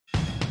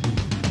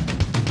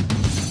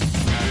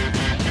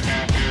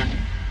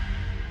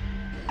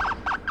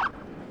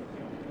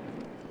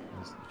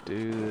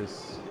do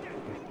this.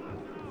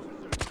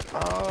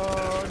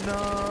 Oh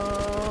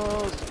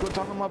no! Go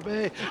talk to my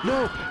bae.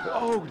 No!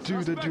 Oh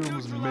dude, that dude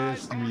almost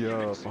messed me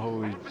up.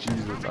 Holy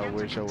Jesus, I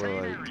wish I would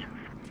like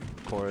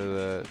recorded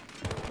that.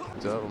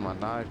 It's up with my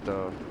knife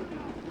though.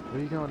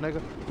 Where you going,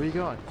 nigga? Where you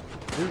going?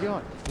 Where you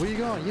going? Where you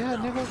going? Yeah,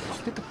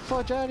 nigga, get the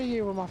fudge out of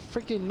here with my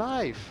freaking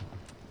knife.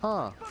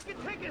 Huh?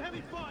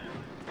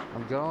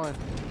 I'm going.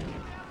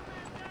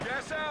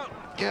 Gas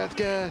out! Gas,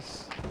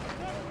 gas!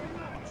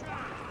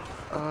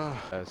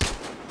 Yes.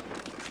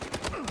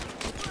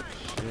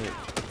 Shit.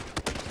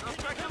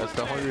 That's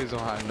the only reason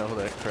why I know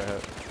that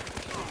crap.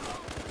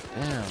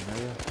 Damn,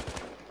 nigga.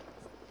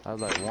 I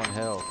have like 1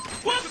 health.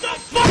 What the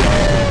fuck?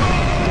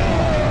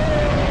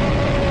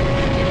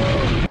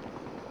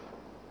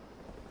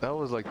 That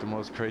was like the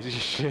most crazy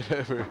shit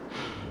ever.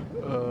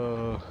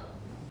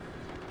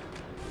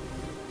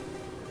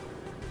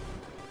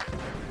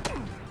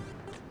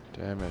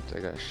 Damn it, I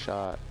got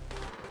shot.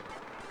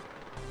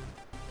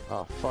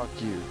 Oh, fuck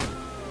you.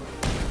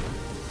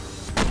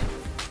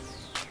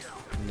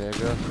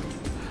 Nigga.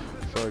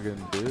 Fucking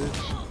bitch.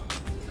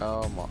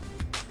 Oh my.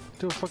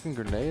 Do a fucking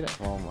grenade?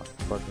 Oh my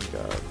fucking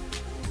god.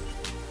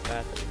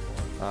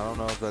 I don't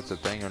know if that's a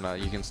thing or not.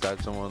 You can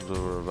stab someone with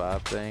a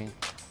revive thing.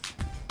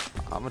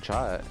 I'm gonna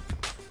try it.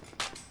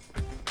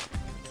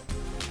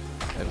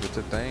 If it's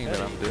a thing,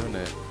 then I'm doing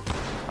it.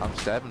 I'm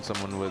stabbing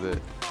someone with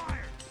it.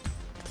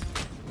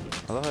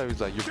 I love how he's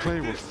like, you're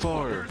playing with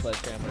fire.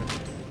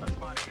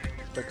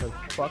 Because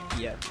fuck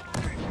yes.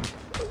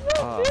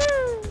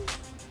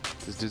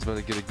 This dude's about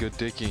to get a good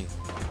dicking.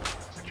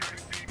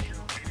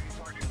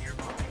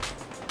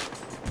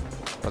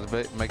 About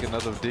to make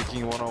another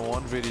dicking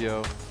one-on-one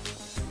video.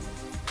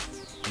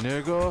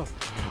 Nigga.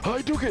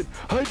 I took it!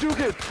 I took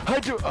it! I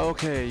took.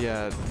 Okay,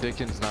 yeah,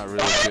 Dickens not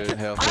really good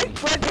health. I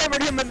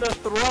sledgehammered him in the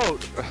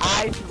throat!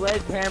 I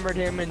sledgehammered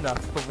him in the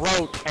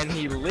throat and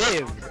he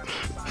lived!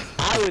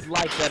 I would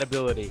like that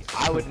ability.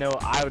 I would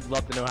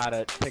love to know how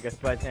to take a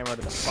sledgehammer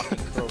to the fucking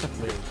throat and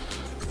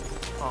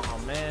live.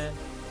 Oh man.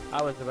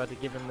 I was about to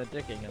give him the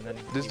dicking and then...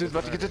 This dude's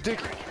about to get the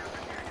dick!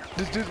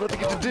 This dude's about to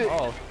get the dick!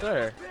 Oh,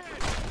 sir.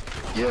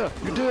 Yeah,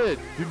 you did!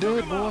 You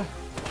did, boy!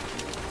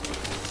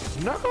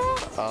 No!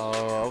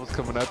 Oh, I was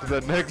coming after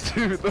that next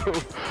dude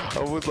though.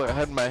 I was like, I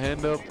had my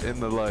hand up in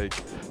the like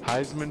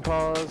Heisman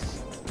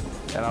pause,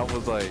 and I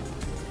was like,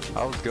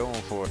 I was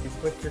going for it. You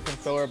put your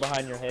controller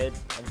behind your head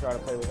and try to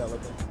play without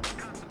looking.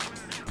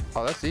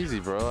 Oh, that's easy,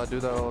 bro. I do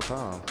that all the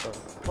time. What the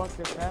fuck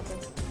just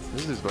happened?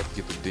 This dude's about to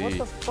get the D. What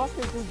the fuck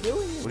is he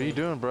doing? What are you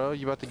doing, bro?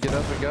 You about to get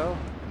up and go?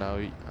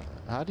 No.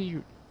 How do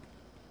you?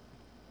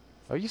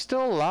 Are you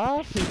still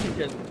alive?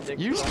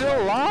 You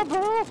still alive,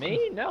 bro?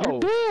 Me? No. You're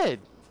dead.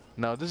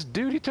 No, this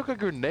dude, he took a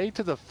grenade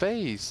to the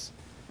face.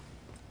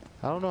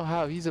 I don't know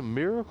how. He's a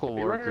miracle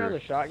worker. You running around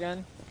with a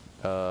shotgun?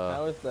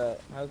 How's that?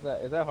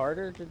 Is that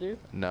harder to do?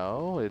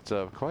 No, it's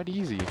quite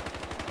easy.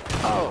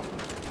 Oh.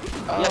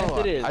 Yes,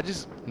 it is. I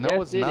just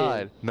no, it's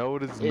not. No,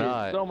 it is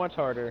not. It is so much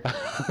harder.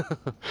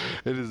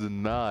 It is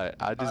not.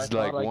 I just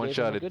like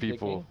one-shotted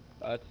people.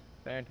 But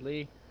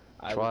apparently,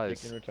 I Twice.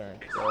 was kicked in return.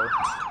 So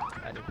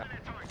I did not.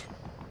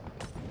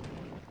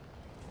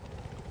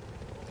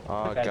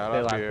 Oh, Chad, got stay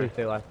up alive. here. Please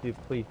stay alive. Dude,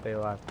 please stay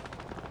alive.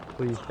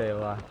 Please stay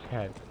alive,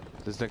 Chad.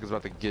 This nigga's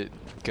about to get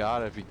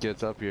got if he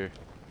gets up here.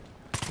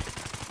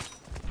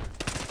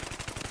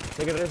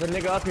 Nigga, there's a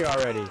nigga up here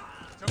already.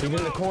 He's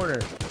in the corner.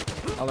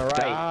 On the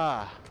right.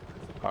 Ah.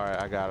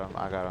 Alright, I got him.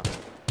 I got him.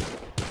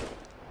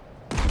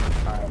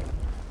 Alright.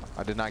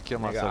 I did not kill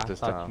myself this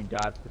time. You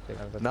died for a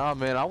second. Nah,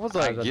 man, I was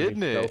like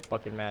getting it. So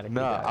fucking mad if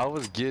Nah, I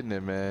was getting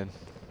it, man.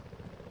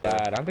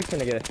 God, I'm just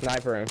gonna get a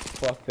sniper and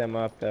fuck them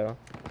up, though.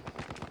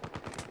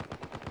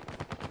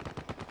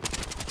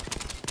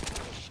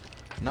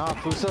 Nah,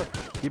 Pusa,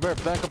 you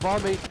better back up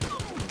on me.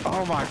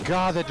 Oh my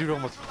god, that dude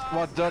almost.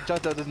 What? There's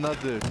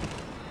another dude.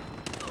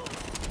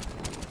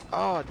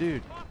 Oh,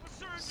 dude.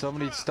 So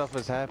many stuff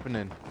is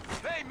happening.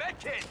 Hey,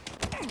 medkit!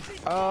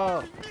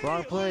 Oh,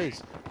 wrong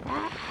place.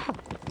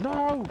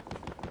 No.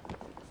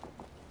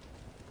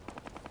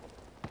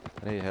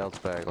 I need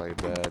health back like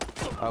bad.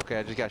 Okay,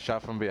 I just got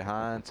shot from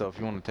behind, so if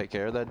you want to take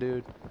care of that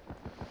dude.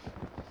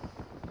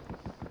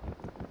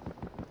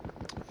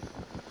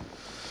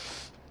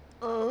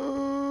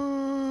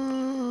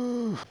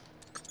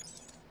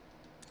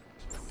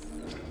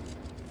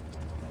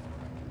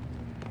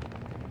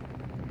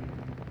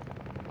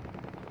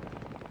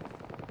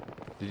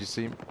 Did you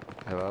see me?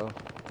 Hello?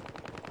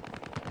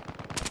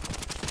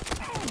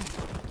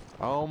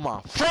 Oh my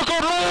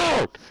fucking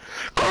lord!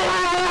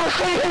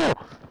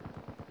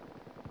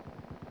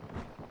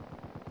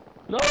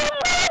 No!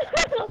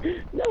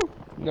 No!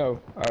 No!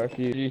 I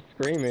refuse. She's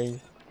screaming.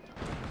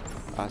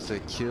 I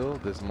said kill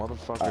this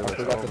motherfucker I that's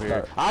forgot to over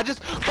here. start. I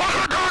just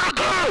fucking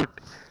got it!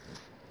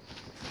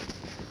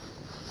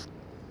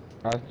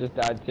 I just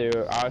died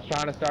too. I was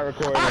trying to start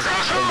recording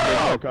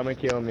and they come and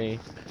kill me.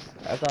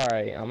 That's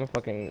alright. I'm gonna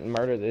fucking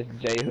murder this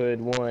J-Hood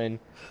one.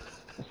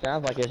 It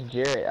sounds like it's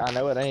Jarrett. I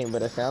know it ain't,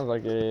 but it sounds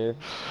like it is.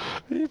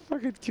 He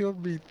fucking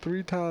killed me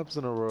 3 times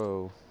in a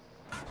row.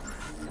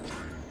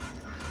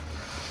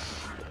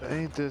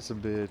 Ain't this a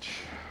bitch?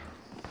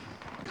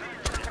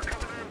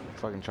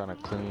 Fucking trying to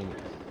clean.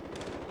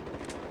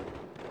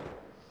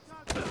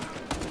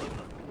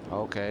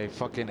 Okay,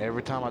 fucking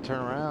every time I turn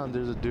around,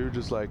 there's a dude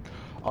just like,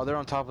 oh, they're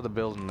on top of the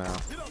building now.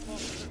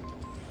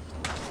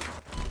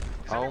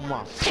 Oh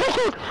my.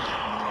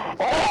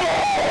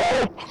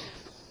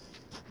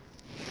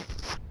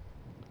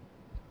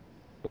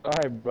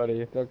 Alright,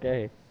 buddy, it's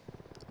okay.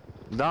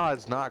 No,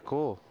 it's not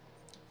cool.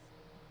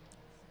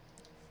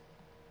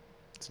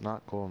 It's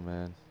not cool,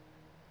 man.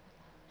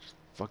 It's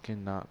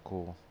fucking not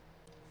cool.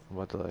 I'm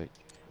about to like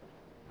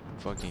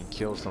fucking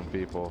kill some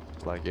people,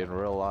 like in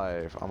real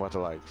life. I'm about to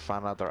like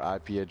find out their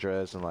IP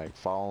address and like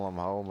follow them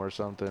home or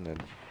something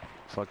and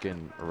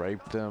fucking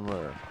rape them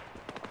or...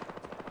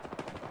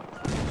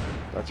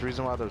 That's the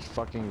reason why there's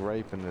fucking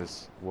rape in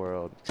this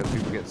world. Because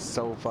people get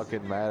so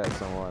fucking mad at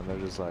someone, they're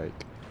just like...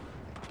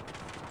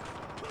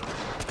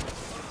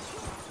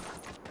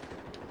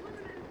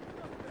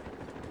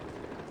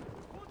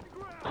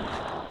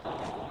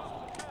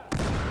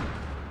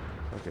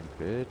 Fucking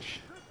bitch.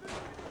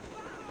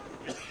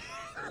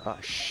 Oh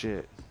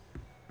shit.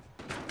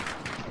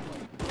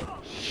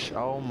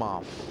 Oh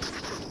my.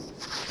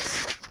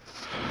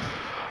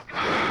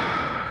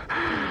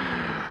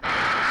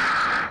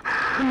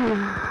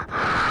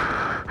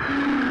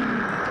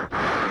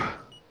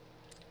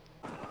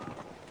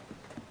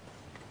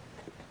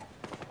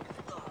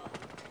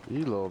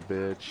 You little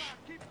bitch.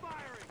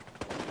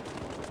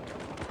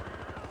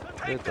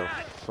 Get the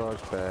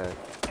fuck back.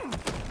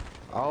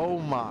 Oh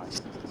my.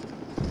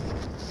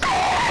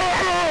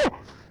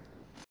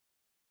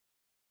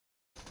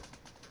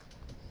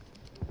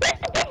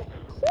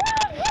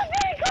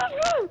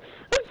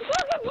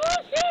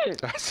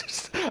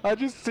 I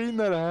just seen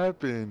that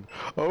happen.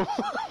 Oh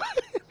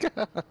my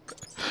god.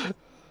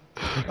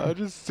 I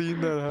just seen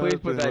that happen. Please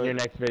put that in your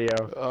next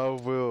video. I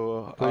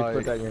will. Please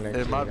put that in your next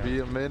video. It might be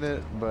a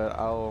minute, but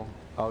I'll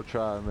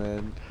try,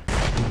 man.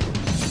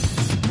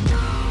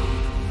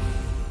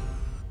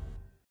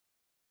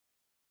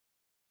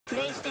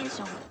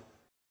 PlayStation